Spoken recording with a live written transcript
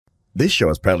This show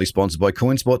is proudly sponsored by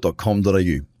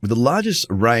coinspot.com.au, with the largest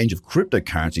range of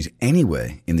cryptocurrencies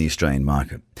anywhere in the Australian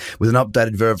market. With an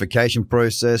updated verification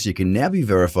process, you can now be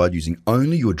verified using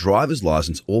only your driver's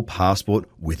license or passport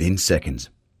within seconds.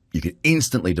 You can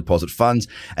instantly deposit funds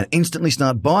and instantly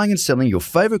start buying and selling your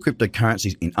favourite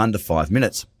cryptocurrencies in under 5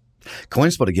 minutes.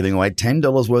 CoinSpot are giving away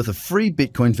 $10 worth of free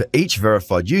Bitcoin for each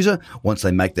verified user once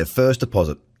they make their first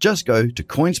deposit. Just go to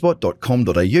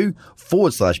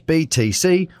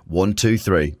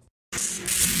coinspot.com.au/BTC123.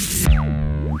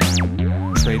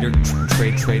 Trader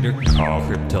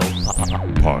Crypto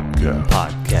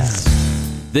Podcast.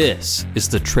 This is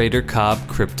the Trader Cobb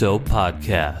Crypto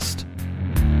Podcast.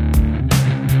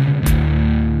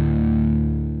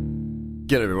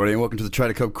 G'day everybody and welcome to the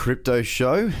Trader Cobb Crypto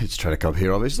Show. It's Trader Cobb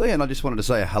here obviously, and I just wanted to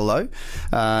say hello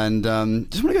and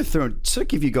just want to go through and sort of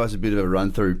give you guys a bit of a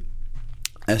run through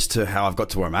as to how I've got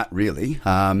to where I'm at, really.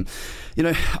 You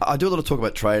know, I do a lot of talk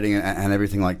about trading and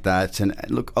everything like that. And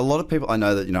look, a lot of people, I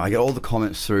know that, you know, I get all the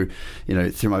comments through, you know,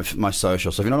 through my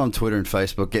social. So if you're not on Twitter and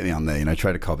Facebook, get me on there. You know,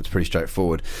 Trader Cobb, it's pretty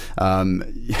straightforward.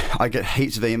 I get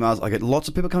heaps of emails. I get lots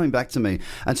of people coming back to me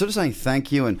and sort of saying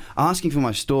thank you and asking for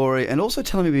my story and also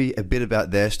telling me a bit about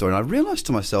their story. And I realised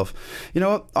to myself, you know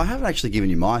what, I haven't actually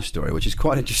given you my story, which is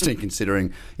quite interesting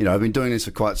considering, you know, I've been doing this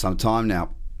for quite some time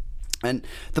now. And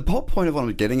the whole point of what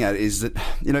I'm getting at is that,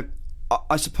 you know,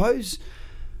 I suppose,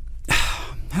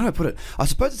 how do I put it? I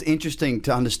suppose it's interesting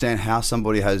to understand how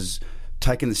somebody has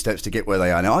taken the steps to get where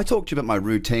they are. Now, I talked to you about my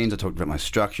routines, I talked about my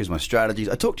structures, my strategies,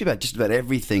 I talked to you about just about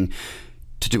everything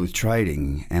to do with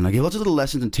trading, and I give lots of little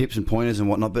lessons and tips and pointers and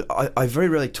whatnot, but I very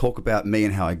rarely talk about me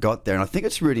and how I got there, and I think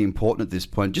it's really important at this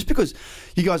point, just because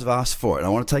you guys have asked for it, and I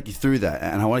want to take you through that,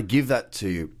 and I want to give that to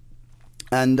you.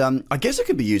 And I guess it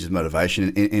could be used as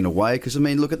motivation in a way, because, I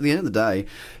mean, look, at the end of the day,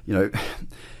 you know,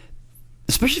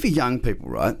 especially for young people,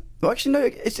 right? Well, actually, no,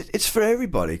 it's for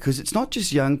everybody, because it's not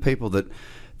just young people that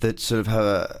sort of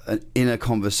have an inner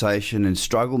conversation and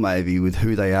struggle maybe with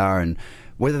who they are and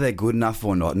whether they're good enough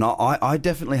or not. No, I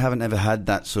definitely haven't ever had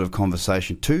that sort of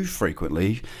conversation too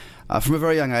frequently. From a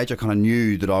very young age, I kind of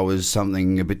knew that I was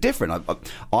something a bit different.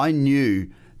 I knew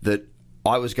that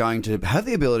I was going to have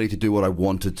the ability to do what I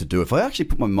wanted to do if I actually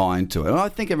put my mind to it. And I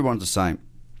think everyone's the same.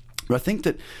 But I think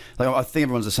that, I think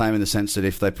everyone's the same in the sense that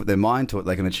if they put their mind to it,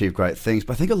 they can achieve great things.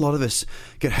 But I think a lot of us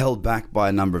get held back by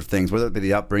a number of things, whether it be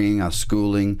the upbringing, our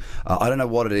schooling. I don't know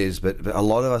what it is, but a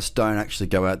lot of us don't actually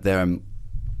go out there and,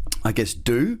 I guess,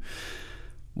 do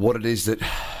what it is that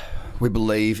we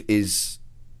believe is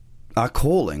our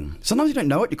calling. Sometimes you don't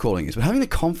know what your calling is, but having the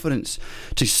confidence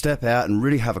to step out and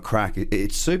really have a crack,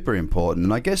 it's super important.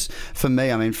 And I guess for me,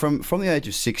 I mean, from the age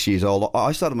of 6 years old,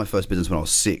 I started my first business when I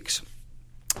was 6.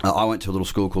 I went to a little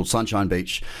school called Sunshine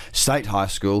Beach State High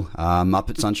School, up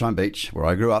at Sunshine Beach, where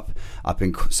I grew up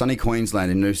in sunny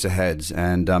Queensland in Noosa Heads.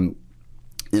 And,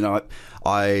 you know,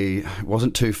 I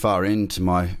wasn't too far into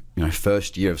my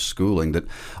first year of schooling that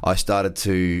I started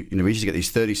to, you know, we used to get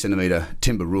these 30 centimetre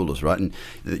timber rulers, right? And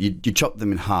you chop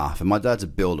them in half. And my dad's a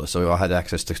builder, so I had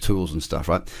access to tools and stuff,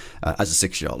 right? As a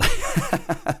 6-year-old.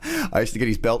 I used to get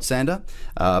his belt sander,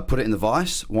 put it in the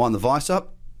vise, wind the vise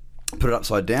up, put it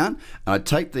upside down, and I'd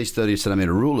take these 30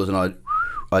 centimetre rulers and I'd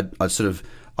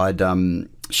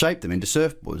shape them into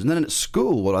surfboards. And then at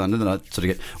school, then I'd sort of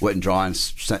get wet and dry and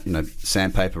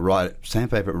sandpaper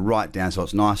it right down so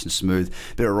it's nice and smooth,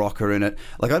 bit of rocker in it.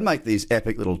 Like, I'd make these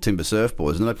epic little timber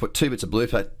surfboards, and then I'd put 2 bits of blue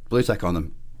tack on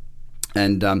them.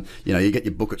 And you know, you get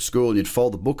your book at school and you'd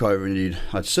fold the book over and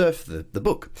I'd surf the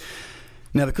book.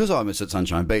 Now, because I was at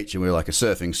Sunshine Beach and we're like a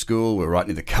surfing school, we're right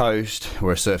near the coast,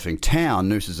 we're a surfing town.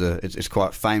 Noosa it's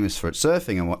quite famous for its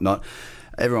surfing and whatnot.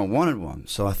 Everyone wanted one.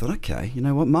 So I thought, okay, you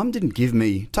know what? Mum didn't give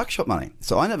me tuck shop money.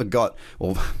 So I never got,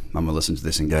 well, Mum will listen to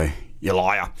this and go, you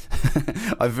liar.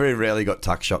 I very rarely got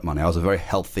tuck shop money. I was a very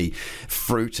healthy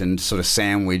fruit and sort of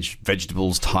sandwich,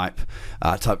 vegetables type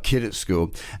kid at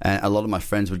school. And a lot of my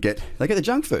friends would get the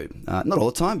junk food. Not all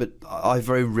the time, but I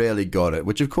very rarely got it,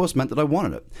 which of course meant that I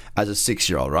wanted it as a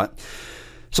 6-year-old, right?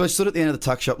 So I stood at the end of the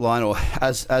tuck shop line, or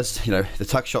as you know, the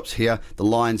tuck shop's here, the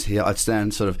line's here. I'd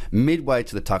stand sort of midway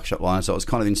to the tuck shop line, so it was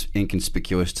kind of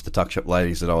inconspicuous to the tuck shop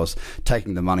ladies that I was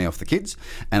taking the money off the kids,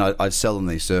 and I'd sell them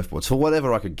these surfboards for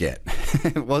whatever I could get.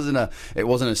 It wasn't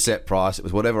a set price. It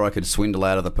was whatever I could swindle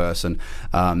out of the person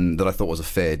that I thought was a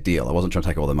fair deal. I wasn't trying to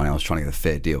take all the money. I was trying to get a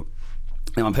fair deal.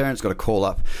 And my parents got a call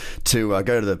up to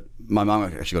go to my mum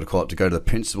actually got a call up to go to the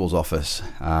principal's office,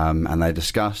 and they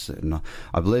discussed it. And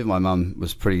I believe my mum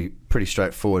was pretty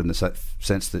straightforward in the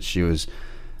sense that she was,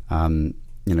 you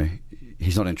know,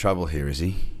 he's not in trouble here, is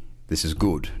he? this is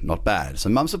good, not bad. So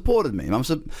Mum supported me. Mum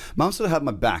sort of had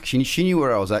my back. She knew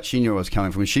where I was at. She knew where I was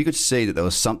coming from. And she could see that there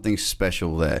was something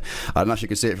special there. I don't know if she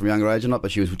could see it from a younger age or not,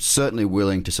 but she was certainly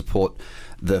willing to support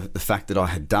the fact that I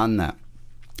had done that.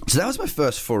 So that was my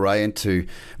first foray into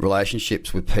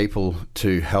relationships with people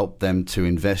to help them to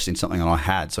invest in something that I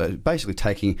had. So basically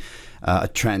taking a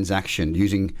transaction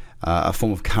using a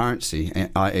form of currency,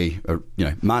 i.e.,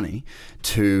 money,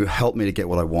 to help me to get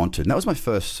what I wanted. And that was my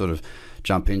first sort of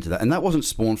jump into that. And that wasn't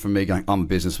spawned from me going, I'm a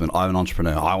businessman, I'm an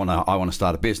entrepreneur, I want to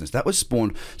start a business. That was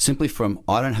spawned simply from,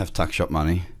 I don't have tuck shop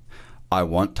money, I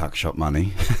want tuck shop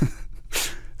money.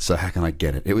 So how can I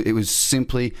get it? It was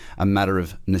simply a matter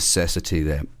of necessity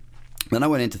there. Then I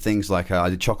went into things like I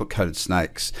did chocolate-coated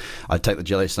snakes. I'd take the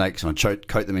jelly snakes and I'd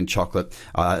coat them in chocolate.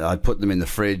 I'd put them in the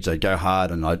fridge. They'd go hard,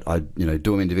 and I'd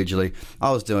do them individually.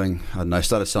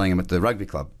 Started selling them at the rugby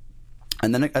club.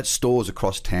 And then at stores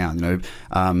across town,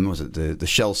 the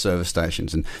Shell service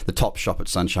stations and the Top Shop at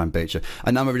Sunshine Beach,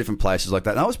 a number of different places like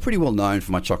that. And I was pretty well known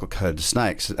for my chocolate-coated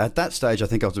snakes. At that stage, I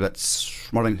think I was about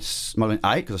might have been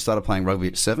 8, because I started playing rugby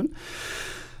at 7.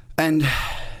 And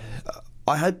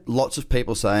I had lots of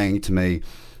people saying to me,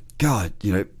 God,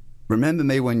 remember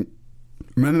me when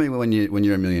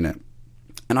you're a millionaire.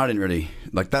 And I didn't really,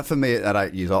 like that for me at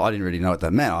 8 years old, I didn't really know what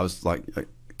that meant. I was like,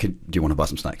 do you want to buy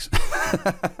some snakes?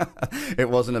 It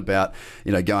wasn't about,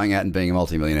 going out and being a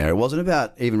multimillionaire. It wasn't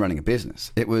about even running a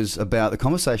business. It was about the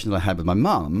conversation that I had with my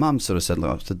mum. Mum sort of said,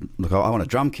 look, I want a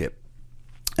drum kit.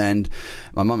 And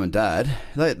my mum and dad,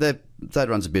 Dad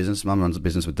runs a business, Mum runs a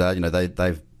business with Dad.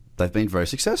 They've been very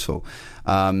successful.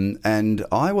 And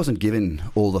I wasn't given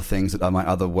all the things that my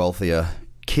other wealthier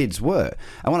kids were.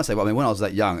 And when I say, when I was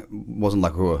that young, it wasn't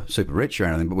like we were super rich or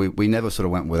anything, but we never sort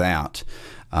of went without.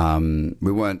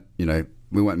 We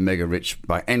weren't mega rich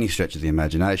by any stretch of the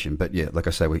imagination. But yeah, like I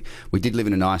say, we did live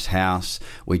in a nice house.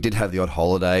 We did have the odd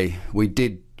holiday. We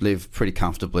did live pretty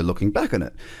comfortably looking back on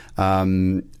it.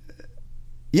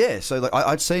 So like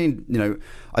I'd seen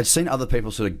other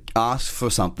people sort of ask for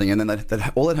something, and then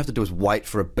all they'd have to do was wait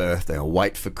for a birthday or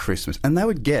wait for Christmas, and they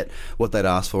would get what they'd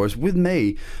ask for. Whereas with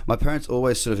me, my parents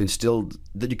always sort of instilled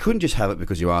that you couldn't just have it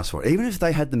because you asked for it, even if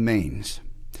they had the means.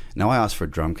 Now, I asked for a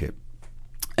drum kit,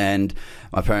 and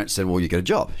my parents said, well, you get a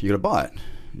job, you got to buy it.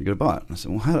 And I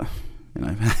said, well, how do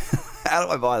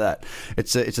I buy that?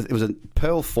 It was a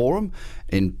Pearl Forum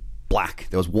in black.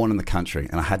 There was one in the country,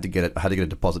 and I had to get it. I had to get a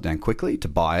deposit down quickly to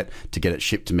buy it, to get it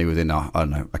shipped to me within, I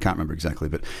don't know, I can't remember exactly,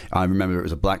 but I remember it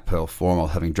was a black Pearl Forum. I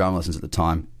was having drum lessons at the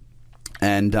time.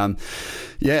 And I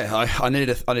needed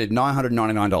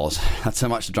 $999. That's how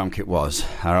much the drum kit was.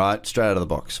 All right, straight out of the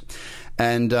box.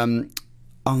 And I'm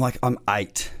 8.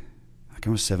 I think I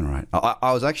was 7 or 8.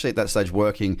 I was actually at that stage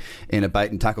working in a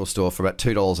bait and tackle store for about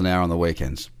 $2 an hour on the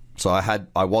weekends. So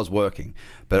I was working,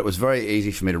 but it was very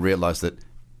easy for me to realise that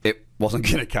it wasn't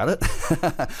going to cut it.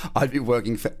 I'd be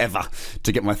working forever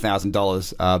to get my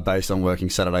 $1,000 based on working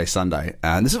Saturday, Sunday.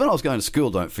 And this is when I was going to school,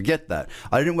 don't forget that.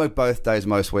 I didn't work both days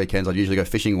most weekends. I'd usually go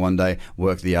fishing one day,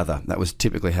 work the other. That was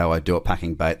typically how I'd do it,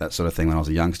 packing bait, that sort of thing when I was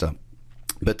a youngster.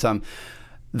 But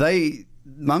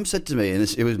Mum said to me,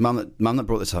 and it was Mum that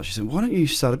brought this up, she said, why don't you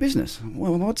start a business?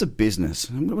 Well, what's a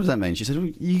business? What does that mean? She said, well,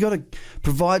 you got to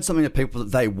provide something to people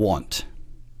that they want.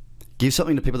 Give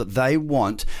something to people that they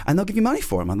want, and they'll give you money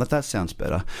for it. I'm like, that sounds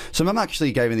better. So Mum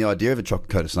actually gave me the idea of a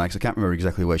chocolate-coated snakes. I can't remember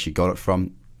exactly where she got it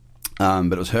from,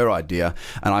 but it was her idea,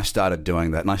 and I started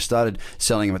doing that. And I started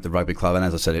selling them at the rugby club, and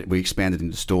as I said, we expanded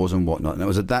into stores and whatnot. And it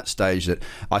was at that stage that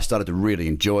I started to really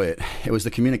enjoy it. It was the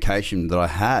communication that I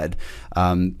had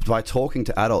by talking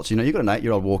to adults. You've got an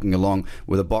 8-year-old walking along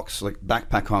with a box, like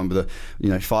backpack on, with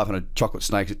 500 chocolate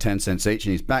snakes at 10 cents each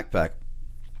in his backpack.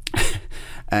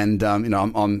 And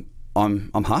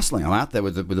I'm hustling. I'm out there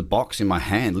with a box in my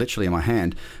hand, literally in my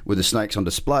hand, with the snakes on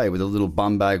display, with a little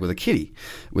bum bag with a kitty,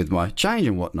 with my change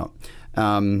and whatnot.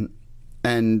 And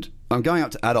I'm going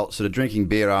up to adults that are drinking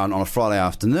beer on a Friday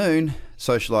afternoon,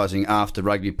 socialising after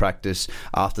rugby practice,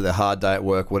 after their hard day at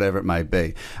work, whatever it may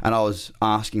be. And I was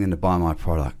asking them to buy my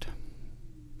product.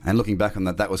 And looking back on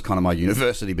that was kind of my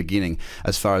university beginning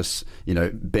as far as,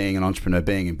 being an entrepreneur,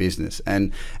 being in business.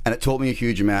 And it taught me a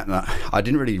huge amount. And I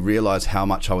didn't really realise how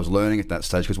much I was learning at that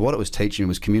stage, because what it was teaching me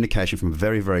was communication from a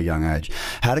very, very young age.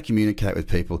 How to communicate with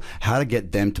people, how to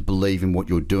get them to believe in what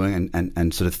you're doing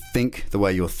and sort of think the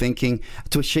way you're thinking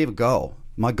to achieve a goal.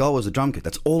 My goal was a drum kit.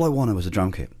 That's all I wanted, was a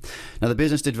drum kit. Now, the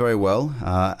business did very well.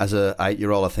 As an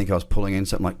 8-year-old, I think I was pulling in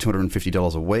something like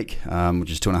 $250 a week,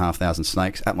 which is 2,500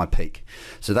 snakes at my peak.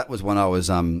 So that was when I was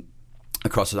a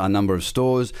across a number of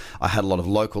stores. I had a lot of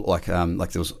local, like there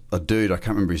was a dude, I can't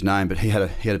remember his name, but he had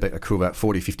a crew of about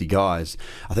 40, 50 guys.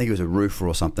 I think he was a roofer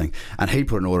or something. And he'd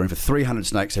put an order in for 300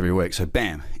 snakes every week. So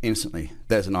bam, instantly,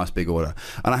 there's a nice big order.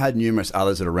 And I had numerous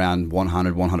others at around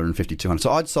 100, 150, 200.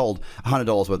 So I'd sold $100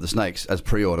 worth of snakes as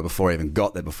pre-order before I even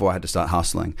got there, before I had to start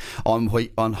hustling.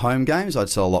 On home games, I'd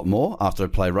sell a lot more. After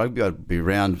I'd play rugby, I'd be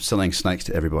around selling snakes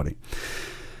to everybody.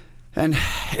 And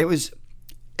it was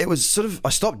sort of, I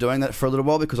stopped doing that for a little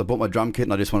while because I bought my drum kit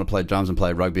and I just want to play drums and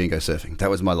play rugby and go surfing. That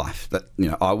was my life. That,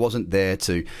 I wasn't there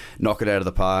to knock it out of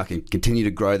the park and continue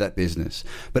to grow that business.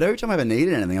 But every time I ever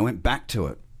needed anything, I went back to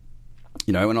it.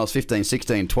 When I was 15,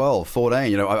 16, 12,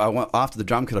 14, after the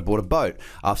drum kit, I bought a boat.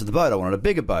 After the boat, I wanted a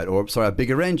bigger boat, a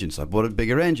bigger engine, so I bought a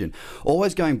bigger engine.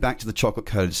 Always going back to the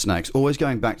chocolate-coated snakes, always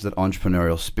going back to that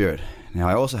entrepreneurial spirit. Now,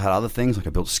 I also had other things, like I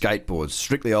built skateboards.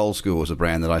 Strictly Old School was a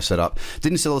brand that I set up.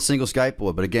 Didn't sell a single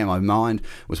skateboard, but again, my mind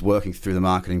was working through the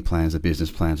marketing plans, the business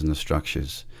plans, and the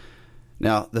structures.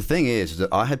 Now, the thing is that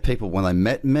I had people, when they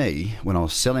met me, when I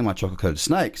was selling my chocolate-coated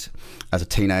snakes, as a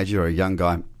teenager or a young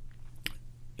guy,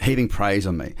 heaping praise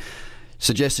on me,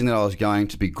 suggesting that I was going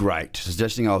to be great,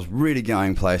 suggesting I was really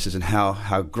going places and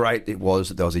how great it was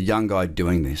that there was a young guy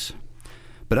doing this.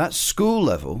 But at school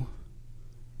level,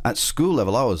 I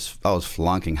was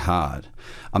flunking hard.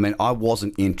 I mean, I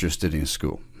wasn't interested in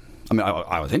school. I mean,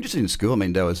 I was interested in school. I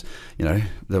mean, there was,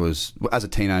 as a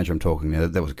teenager, I'm talking,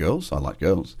 there was girls. I liked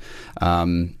girls.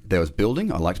 There was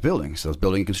building. I liked building. So there was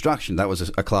building and construction. That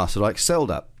was a class that I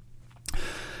excelled at.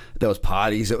 There was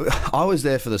parties. I was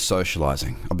there for the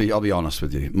socialising. I'll be honest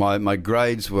with you. My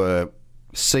grades were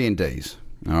C and D's.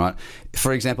 All right.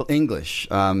 For example, English,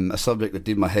 a subject that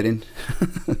did my head in.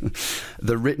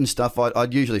 The written stuff,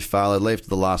 I'd usually fail. I'd leave to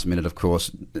the last minute, of course,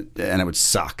 and it would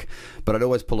suck. But I'd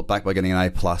always pull it back by getting an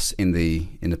A+ in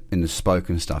the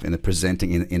spoken stuff, in the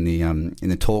presenting, in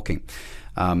the talking.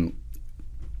 That's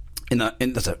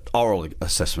an oral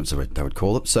assessments, they would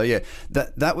call it. So yeah,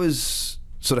 that was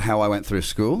sort of how I went through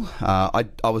school. I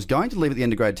was going to leave at the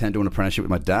end of grade 10 to do an apprenticeship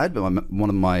with my dad, but one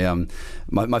of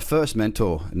my first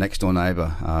mentor, next door neighbour,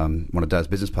 one of Dad's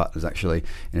business partners actually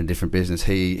in a different business,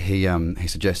 he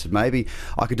suggested maybe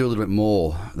I could do a little bit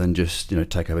more than just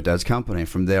take over Dad's company. And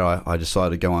from there, I decided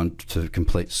to go on to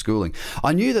complete schooling.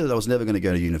 I knew that I was never going to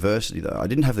go to university though. I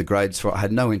didn't have the grades for it. I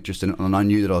had no interest in it, and I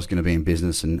knew that I was going to be in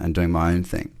business and doing my own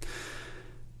thing.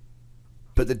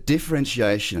 But the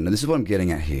differentiation, and this is what I'm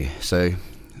getting at here. So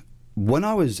when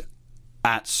I was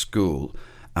at school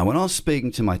and when I was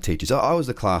speaking to my teachers, I was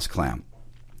the class clown.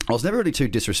 I was never really too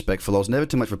disrespectful. I was never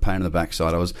too much of a pain in the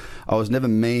backside. I was never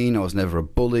mean. I was never a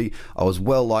bully. I was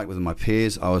well liked with my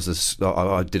peers. I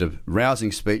did a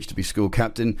rousing speech to be school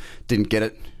captain. Didn't get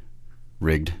it.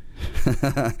 Rigged.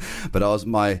 But I was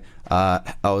my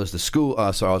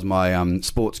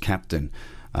sports captain.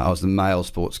 I was the male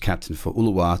sports captain for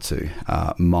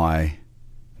Uluwatu, my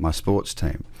sports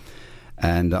team.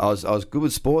 And I was good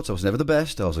with sports. I was never the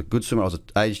best. I was a good swimmer. I was an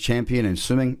age champion in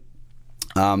swimming,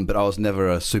 but I was never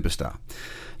a superstar.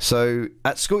 So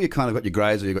at school, you kind of got your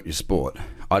grades or you got your sport.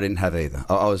 I didn't have either.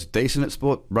 I was decent at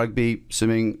sport, rugby,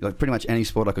 swimming, like pretty much any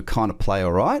sport I could kind of play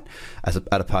all right at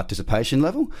a participation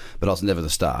level, but I was never the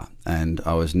star. And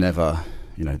I was never,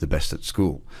 the best at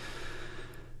school.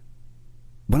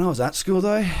 When I was at school,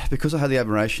 though, because I had the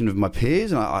admiration of my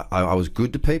peers and I was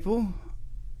good to people,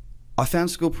 I found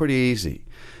school pretty easy.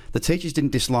 The teachers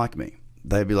didn't dislike me.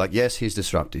 They'd be like, yes, he's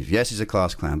disruptive. Yes, he's a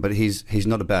class clown, but he's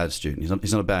not a bad student.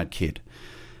 He's not a bad kid.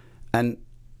 And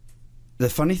the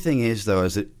funny thing is, though,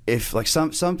 is that if like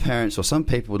some parents or some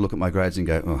people would look at my grades and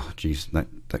go, oh, geez, that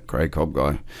Craig Cobb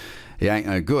guy, he ain't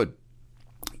no good.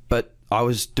 But I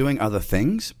was doing other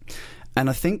things, and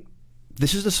I think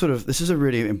this is a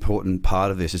really important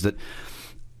part of this, is that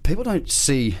people don't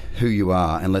see who you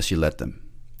are unless you let them.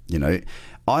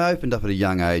 I opened up at a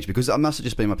young age because I must have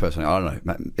just been my personality. I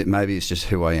don't know. Maybe it's just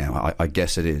who I am. I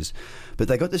guess it is. But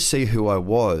they got to see who I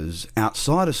was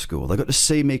outside of school. They got to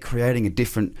see me creating a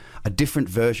different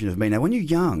version of me. Now, when you're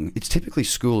young, it's typically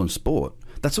school and sport.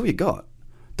 That's all you got.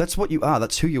 That's what you are.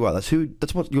 That's who you are.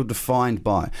 That's what you're defined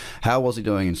by. How was he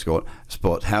doing in sport?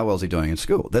 How well is he doing in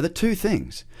school? They're the two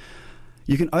things.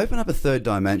 You can open up a third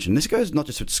dimension. This goes not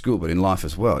just at school, but in life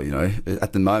as well.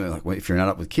 At the moment, like if you're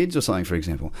out with kids or something, for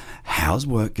example, how's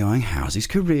work going? How's his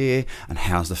career? And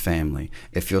how's the family?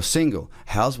 If you're single,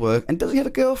 how's work? And does he have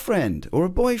a girlfriend or a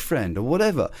boyfriend or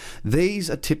whatever? These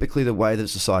are typically the way that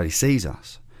society sees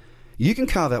us. You can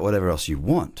carve out whatever else you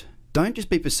want. Don't just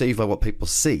be perceived by what people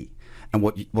see. and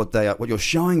what you're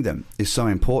showing them is so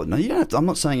important. Now, you don't have to, I'm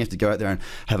not saying you have to go out there and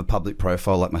have a public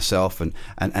profile like myself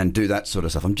and do that sort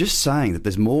of stuff. I'm just saying that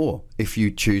there's more if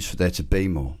you choose for there to be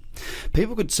more.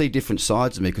 People could see different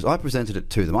sides of me because I presented it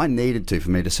to them. I needed to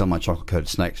for me to sell my chocolate-coated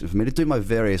snakes and for me to do my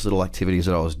various little activities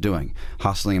that I was doing,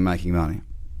 hustling and making money.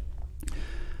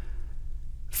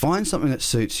 Find something that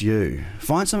suits you.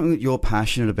 Find something that you're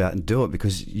passionate about and do it,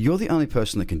 because you're the only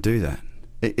person that can do that.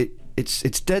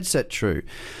 It's dead set true.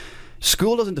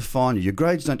 School doesn't define you. Your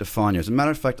grades don't define you. As a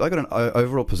matter of fact, I got an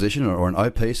overall position or an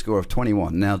OP score of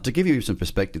 21. Now, to give you some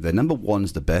perspective there, number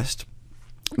 1's the best.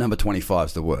 Number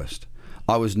 25's the worst.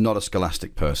 I was not a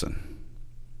scholastic person.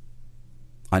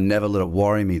 I never let it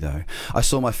worry me, though. I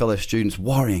saw my fellow students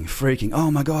worrying, freaking,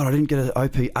 oh my God, I didn't get an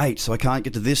OP 8, so I can't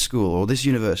get to this school or this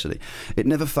university. It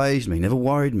never fazed me, never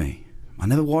worried me. I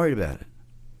never worried about it,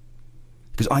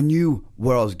 because I knew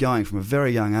where I was going from a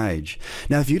very young age.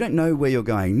 Now, if you don't know where you're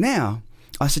going now,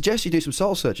 I suggest you do some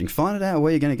soul searching. Find it out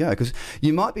where you're going to go, because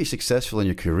you might be successful in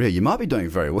your career. You might be doing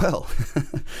very well.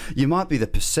 You might be the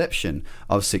perception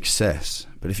of success.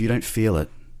 But if you don't feel it,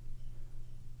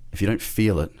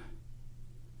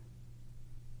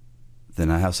 then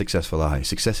how successful are you?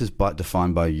 Success is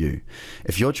defined by you.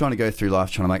 If you're trying to go through life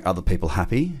trying to make other people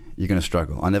happy, you're going to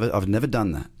struggle. I've never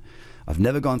done that. I've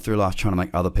never gone through life trying to make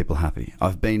other people happy.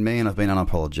 I've been me and I've been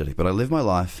unapologetic, but I live my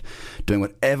life doing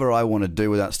whatever I want to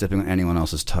do without stepping on anyone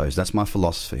else's toes. That's my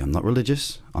philosophy. I'm not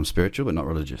religious. I'm spiritual, but not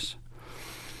religious.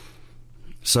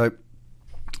 So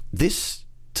this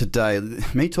today,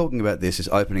 me talking about this is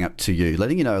opening up to you,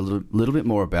 letting you know a little bit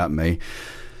more about me.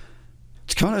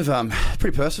 It's kind of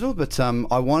pretty personal, but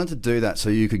I wanted to do that so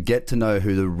you could get to know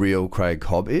who the real Craig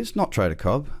Cobb is. Not Trader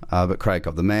Cobb, but Craig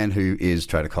Cobb, the man who is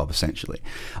Trader Cobb, essentially.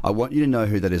 I want you to know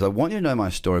who that is. I want you to know my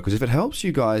story, because if it helps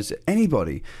you guys,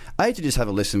 anybody, to just have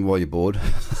a listen while you're bored.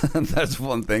 That's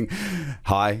one thing.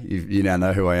 Hi, you now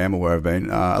know who I am or where I've been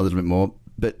a little bit more.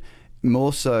 But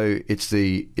more so,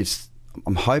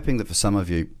 I'm hoping that for some of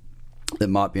you, that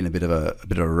might be in a bit of a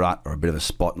rut or a bit of a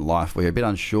spot in life where you're a bit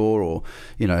unsure, or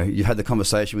you've had the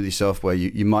conversation with yourself where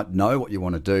you might know what you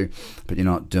want to do, but you're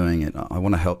not doing it. I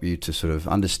want to help you to sort of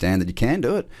understand that you can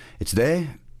do it. It's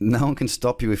there. No one can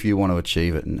stop you if you want to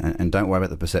achieve it, and don't worry about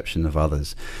the perception of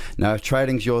others. Now, if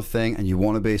trading's your thing and you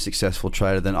want to be a successful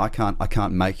trader, then I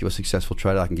can't make you a successful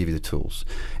trader. I can give you the tools.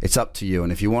 It's up to you.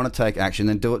 And if you want to take action,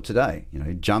 then do it today.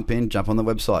 Jump on the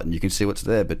website and you can see what's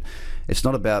there. But it's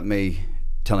not about me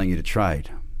telling you to trade.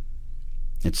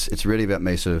 It's really about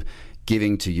me sort of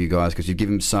giving to you guys, because you've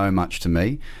given so much to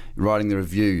me, writing the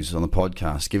reviews on the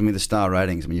podcast, giving me the star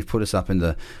ratings. I mean, you've put us up in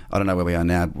the, I don't know where we are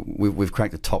now, we've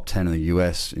cracked the top 10 in the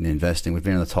US in investing. We've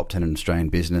been in the top 10 in Australian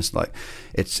business. Like,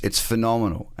 it's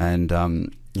phenomenal. And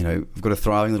we've got a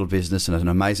thriving little business and an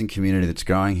amazing community that's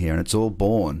growing here, and it's all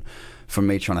born from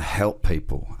me trying to help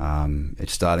people.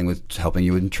 It's starting with helping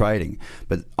you in trading,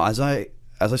 but as I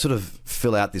sort of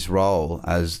fill out this role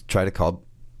as Trader Cobb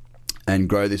and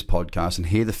grow this podcast and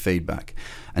hear the feedback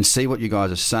and see what you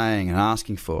guys are saying and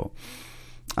asking for,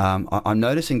 I'm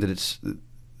noticing that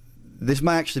this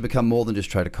may actually become more than just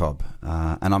Trader Cobb,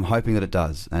 and I'm hoping that it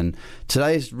does. And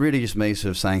today is really just me sort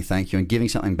of saying thank you and giving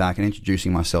something back and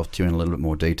introducing myself to you in a little bit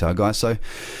more detail, guys. So,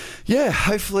 yeah,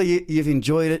 hopefully you've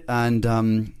enjoyed it,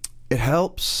 and it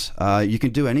helps. You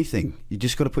can do anything. You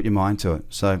just got to put your mind to it.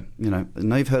 So, I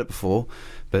know you've heard it before,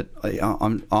 but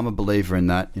I'm a believer in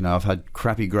that. I've had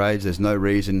crappy grades. There's no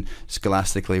reason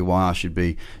scholastically why I should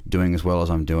be doing as well as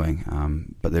I'm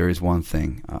doing. But there is one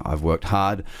thing. I've worked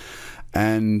hard,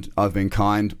 and I've been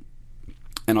kind,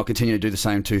 and I'll continue to do the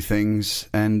same two things,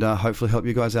 and hopefully help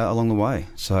you guys out along the way.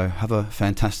 So have a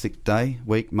fantastic day,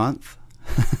 week, month.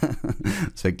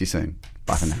 Speak to you soon.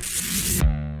 Bye for now.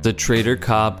 The Trader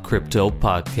Cobb Crypto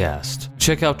Podcast.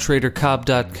 Check out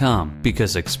TraderCobb.com,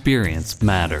 because experience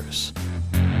matters.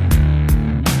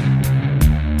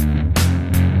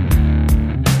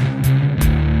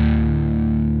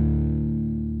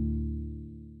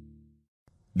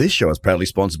 This show is proudly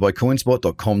sponsored by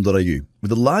Coinspot.com.au, with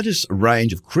the largest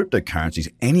range of cryptocurrencies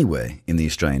anywhere in the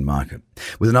Australian market.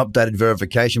 With an updated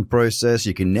verification process,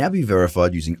 you can now be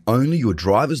verified using only your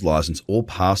driver's license or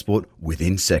passport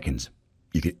within seconds.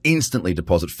 You can instantly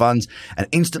deposit funds and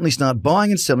instantly start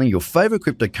buying and selling your favorite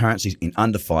cryptocurrencies in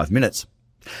under 5 minutes.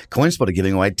 CoinSpot are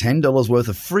giving away $10 worth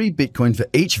of free Bitcoin for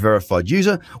each verified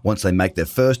user once they make their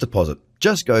first deposit.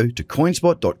 Just go to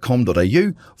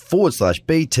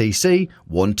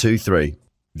coinspot.com.au/BTC123.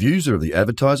 Views are of the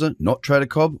advertiser, not Trader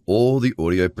Cobb or the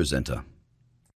audio presenter.